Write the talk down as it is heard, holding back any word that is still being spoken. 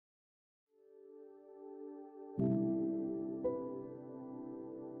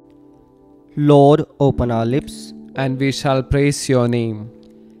Lord, open our lips. and we shall praise your name.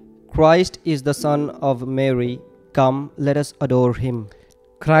 Christ is the Son of Mary. Come, let us adore him.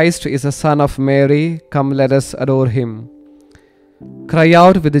 Christ is the Son of Mary. Come, let us adore him. Cry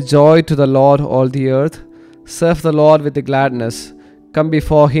out with joy to the Lord, all the earth. Serve the Lord with gladness. Come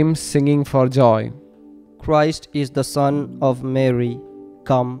before him singing for joy. Christ is the Son of Mary.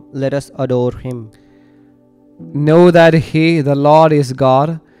 Come, let us adore him. Know that he, the Lord, is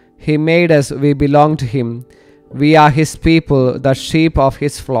God. He made us, we belong to him. We are his people, the sheep of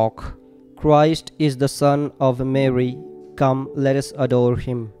his flock. Christ is the Son of Mary. Come, let us adore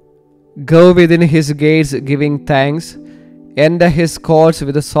him. Go within his gates giving thanks. Enter his courts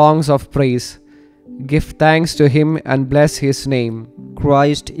with songs of praise. Give thanks to him and bless his name.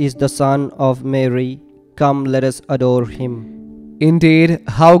 Christ is the Son of Mary. Come, let us adore him. Indeed,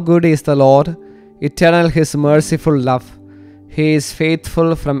 how good is the Lord, eternal his merciful love. He is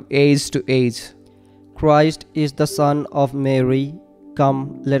faithful from age to age. Christ is the Son of Mary.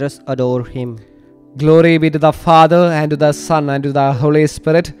 Come, let us adore him. Glory be to the Father, and to the Son, and to the Holy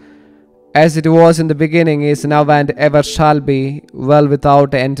Spirit, as it was in the beginning, is now, and ever shall be, world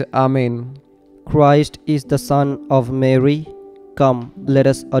without end. Amen. Christ is the Son of Mary. Come, let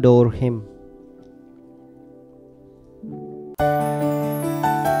us adore him.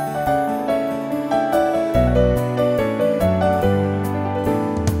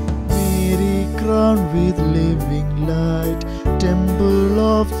 Mary crowned with living light, temple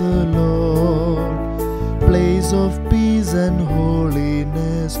of the Lord, place of peace and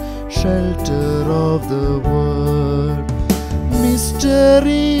holiness, shelter of the world.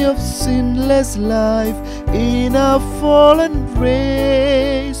 Mystery of sinless life in a fallen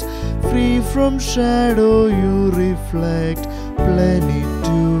race, free from shadow you reflect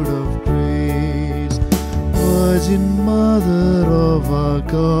plenitude of grace. Virgin Mother of our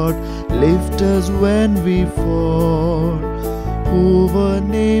God, lift us when we fall, who were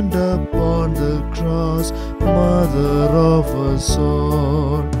named upon the cross, Mother of us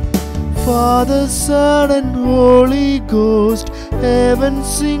all. Father, Son, and Holy Ghost, heaven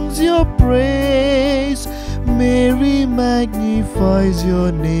sings your praise. Mary magnifies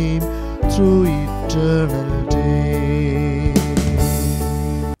your name through eternal day.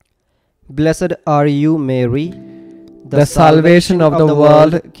 Blessed are you, Mary. The salvation of the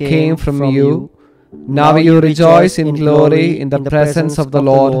world came from you. Now you rejoice in glory in the presence of the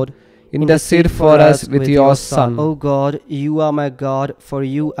Lord. Intercede for us with your Son. O God, you are my God, for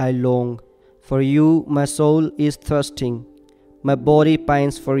you I long. For you my soul is thirsting. My body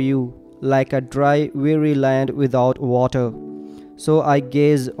pines for you, like a dry, weary land without water. So I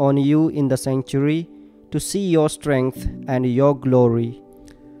gaze on you in the sanctuary, to see your strength and your glory.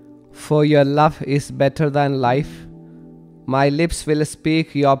 For your love is better than life. My lips will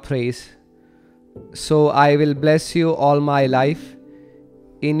speak your praise. So I will bless you all my life.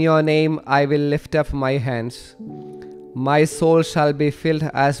 In your name I will lift up my hands. My soul shall be filled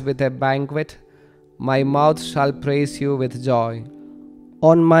as with a banquet. My mouth shall praise you with joy.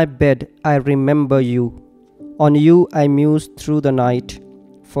 On my bed I remember you. On you I muse through the night,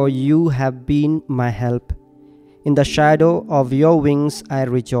 for you have been my help. In the shadow of your wings I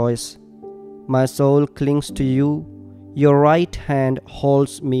rejoice. My soul clings to you. Your right hand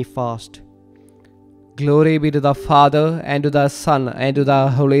holds me fast. Glory be to the Father, and to the Son, and to the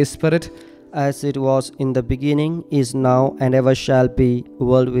Holy Spirit, as it was in the beginning, is now, and ever shall be,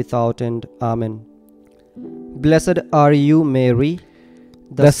 world without end. Amen. Blessed are you, Mary.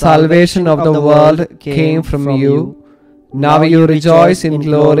 The salvation of the world came from you. Now you rejoice in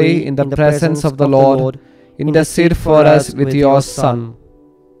glory in the presence of the Lord. Intercede for us with your Son.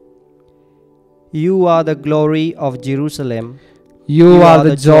 You are the glory of Jerusalem. You are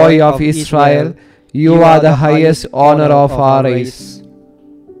the joy of Israel. You are the highest honor of our race.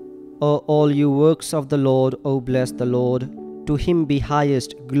 O all you works of the Lord, O bless the Lord. To him be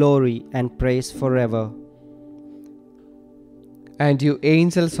highest glory and praise forever. And you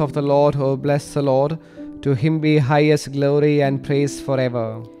angels of the Lord, O bless the Lord. To him be highest glory and praise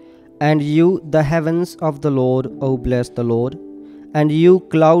forever. And you, the heavens of the Lord, O bless the Lord. And you,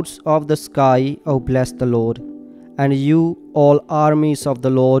 clouds of the sky, O bless the Lord. And you, all armies of the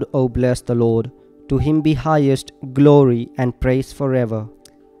Lord, O bless the Lord. To him be highest glory and praise forever.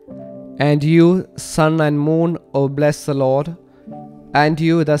 And you, sun and moon, O bless the Lord. And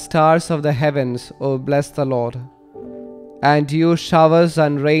you, the stars of the heavens, O bless the Lord. And you, showers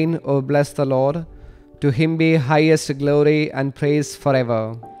and rain, O bless the Lord. To him be highest glory and praise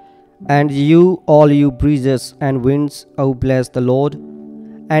forever. And you, all you breezes and winds, O bless the Lord.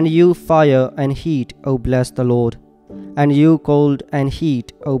 And you, fire and heat, O bless the Lord. And you cold and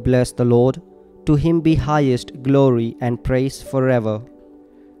heat, O bless the Lord. To him be highest glory and praise forever.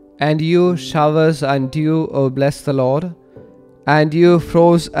 And you showers and dew, O bless the Lord. And you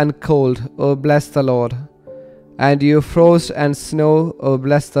frost and cold, O bless the Lord. And you frost and snow, O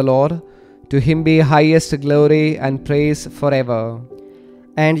bless the Lord. To him be highest glory and praise forever.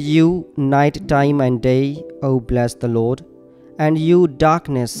 And you night time and day, O bless the Lord. And you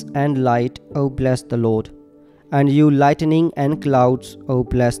darkness and light, O bless the Lord. And you lightning and clouds, O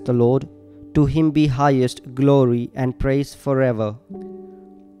bless the Lord. To him be highest glory and praise forever.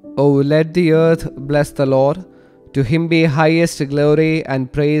 O let the earth bless the Lord. To him be highest glory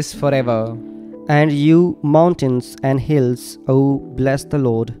and praise forever. And you mountains and hills, O bless the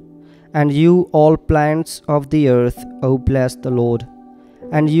Lord. And you all plants of the earth, O bless the Lord.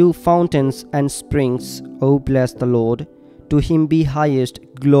 And you fountains and springs, O bless the Lord. To him be highest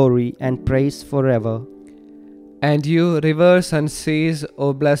glory and praise forever. And you rivers and seas,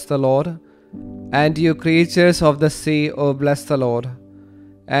 O bless the Lord. And you creatures of the sea, O bless the Lord.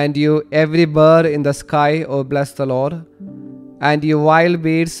 And you every bird in the sky, O bless the Lord. And you wild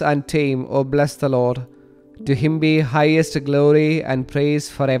beasts and tame, O bless the Lord. To him be highest glory and praise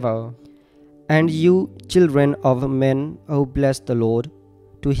forever. And you children of men, O bless the Lord.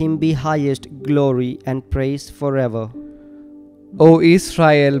 To him be highest glory and praise forever. O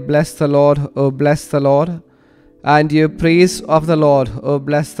Israel, bless the Lord, O bless the Lord. And you priests of the Lord, O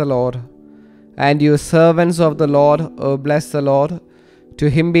bless the Lord. And you servants of the Lord, O bless the Lord. To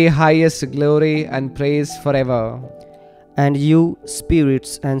him be highest glory and praise forever. And you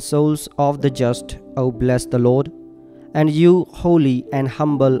spirits and souls of the just, O bless the Lord. And you holy and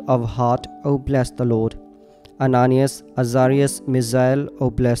humble of heart, O bless the Lord. Ananias, Azarias, Misael, O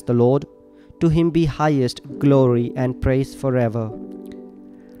bless the Lord. To him be highest glory and praise forever.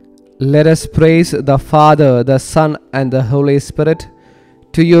 Let us praise the Father, the Son, and the Holy Spirit.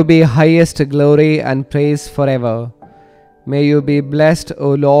 To you be highest glory and praise forever. May you be blessed,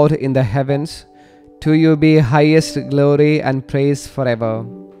 O Lord, in the heavens. To you be highest glory and praise forever.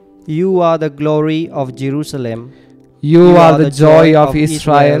 You are the glory of Jerusalem. You are the joy of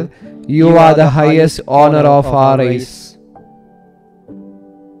Israel. You are the highest honor of our race.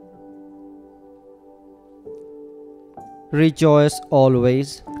 Rejoice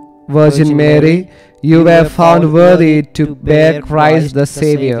always, Virgin Mary, you were found worthy to bear Christ the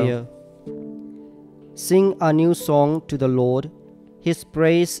Savior. Sing a new song to the Lord, his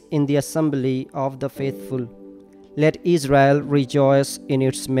praise in the assembly of the faithful. Let Israel rejoice in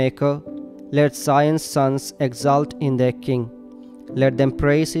its Maker. Let Zion's sons exult in their King. Let them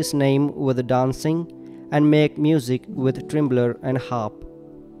praise his name with dancing and make music with timbrel and harp.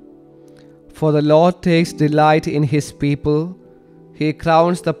 For the Lord takes delight in his people. He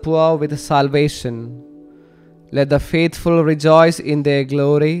crowns the poor with salvation. Let the faithful rejoice in their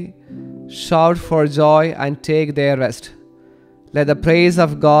glory, shout for joy and take their rest. Let the praise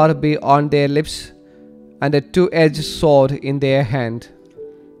of God be on their lips and a two-edged sword in their hand,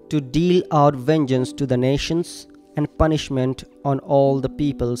 to deal out vengeance to the nations and punishment on all the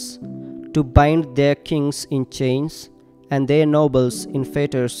peoples, to bind their kings in chains and their nobles in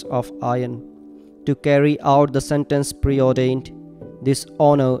fetters of iron, to carry out the sentence preordained. This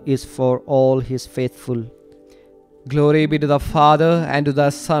honor is for all his faithful. Glory be to the Father, and to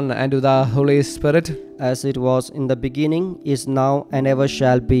the Son, and to the Holy Spirit, as it was in the beginning, is now, and ever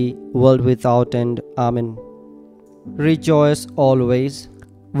shall be, world without end. Amen. Rejoice always,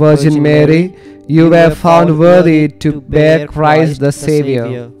 Virgin Mary, you were found worthy to bear Christ the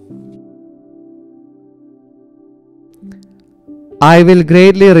Savior. I will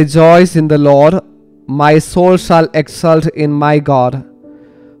greatly rejoice in the Lord. My soul shall exult in my God.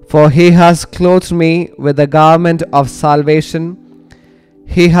 For he has clothed me with the garment of salvation.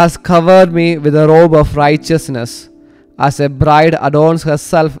 He has covered me with a robe of righteousness, as a bride adorns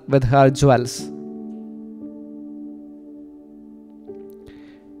herself with her jewels.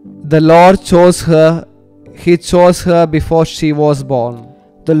 The Lord chose her. He chose her before she was born.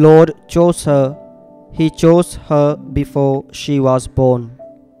 The Lord chose her. He chose her before she was born.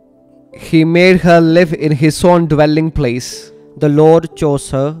 He made her live in his own dwelling place. The Lord chose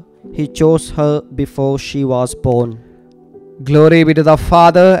her. He chose her before she was born. Glory be to the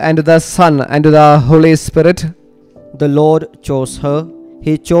Father, and to the Son, and to the Holy Spirit. The Lord chose her.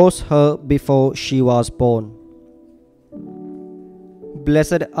 He chose her before she was born.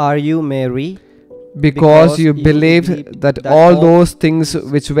 Blessed are you, Mary, because you believed that all those things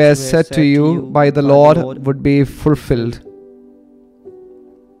which were said to you by the Lord would be fulfilled.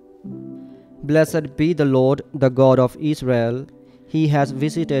 Blessed be the Lord, the God of Israel. He has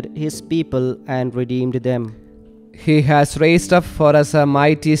visited his people and redeemed them. He has raised up for us a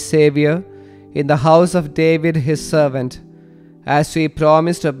mighty Saviour in the house of David his servant, as he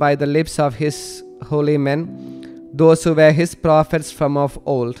promised by the lips of his holy men, those who were his prophets from of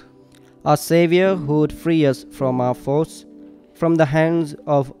old. A Saviour who would free us from our foes, from the hands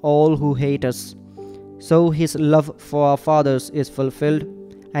of all who hate us. So his love for our fathers is fulfilled,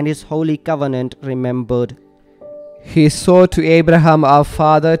 and his holy covenant remembered. He swore to Abraham our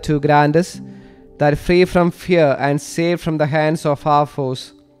father to grant us that, free from fear and saved from the hands of our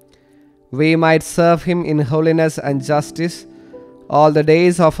foes, we might serve him in holiness and justice all the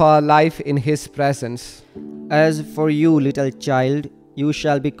days of our life in his presence. As for you, little child, you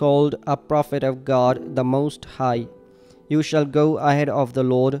shall be called a prophet of God the Most High. You shall go ahead of the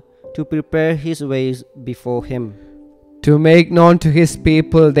Lord to prepare his ways before him, to make known to his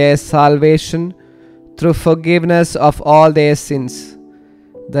people their salvation through forgiveness of all their sins,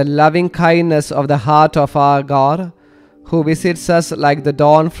 the loving kindness of the heart of our God, who visits us like the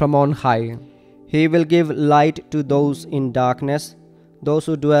dawn from on high. He will give light to those in darkness, those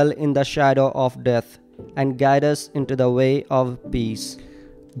who dwell in the shadow of death, and guide us into the way of peace.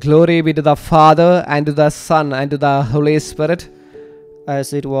 Glory be to the Father, and to the Son, and to the Holy Spirit,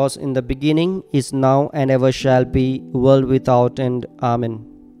 as it was in the beginning, is now, and ever shall be, world without end. Amen.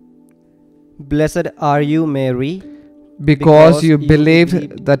 Blessed are you, Mary, because you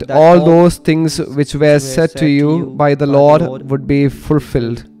believed that all those things which were said to you by the Lord would be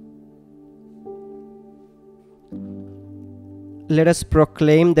fulfilled. Let us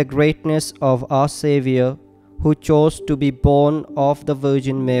proclaim the greatness of our Saviour, who chose to be born of the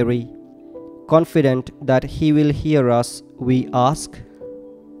Virgin Mary. Confident that he will hear us, we ask,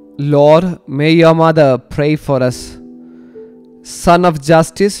 Lord, may your mother pray for us. Son of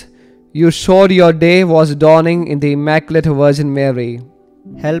justice, you showed your day was dawning in the Immaculate Virgin Mary.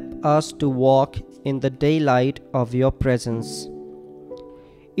 Help us to walk in the daylight of your presence.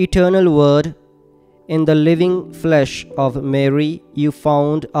 Eternal Word, in the living flesh of Mary, you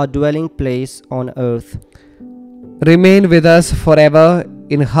found a dwelling place on earth. Remain with us forever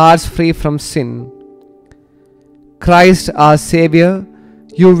in hearts free from sin. Christ our Saviour,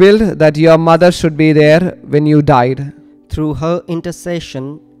 you willed that your mother should be there when you died. Through her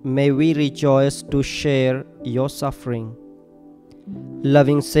intercession, may we rejoice to share your suffering.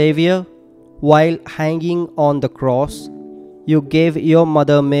 Loving Saviour, while hanging on the cross, you gave your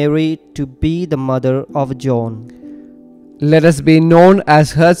mother Mary to be the mother of John. Let us be known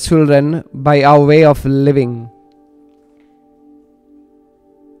as her children by our way of living.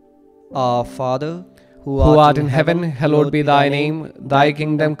 Our Father, who art in heaven, hallowed be thy name. Thy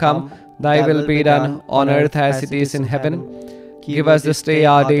kingdom come, thy will be done, on earth as it is in heaven. Give us this day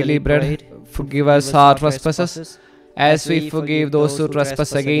our daily bread. Forgive us our trespasses, as we forgive those who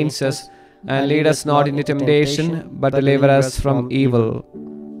trespass against us. And lead us not into temptation, but deliver us from evil.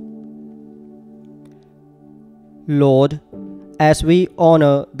 Lord, as we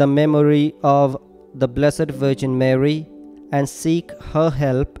honor the memory of the Blessed Virgin Mary and seek her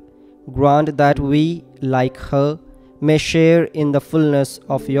help, grant that we, like her, may share in the fullness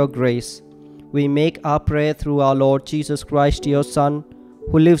of your grace. We make our prayer through our Lord Jesus Christ, your Son,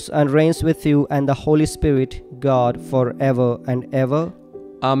 who lives and reigns with you and the Holy Spirit, God, forever and ever.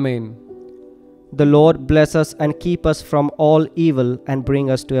 Amen. The Lord bless us and keep us from all evil and bring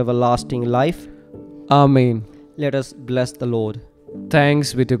us to everlasting life. Amen. Let us bless the Lord.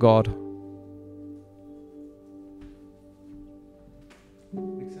 Thanks be to God.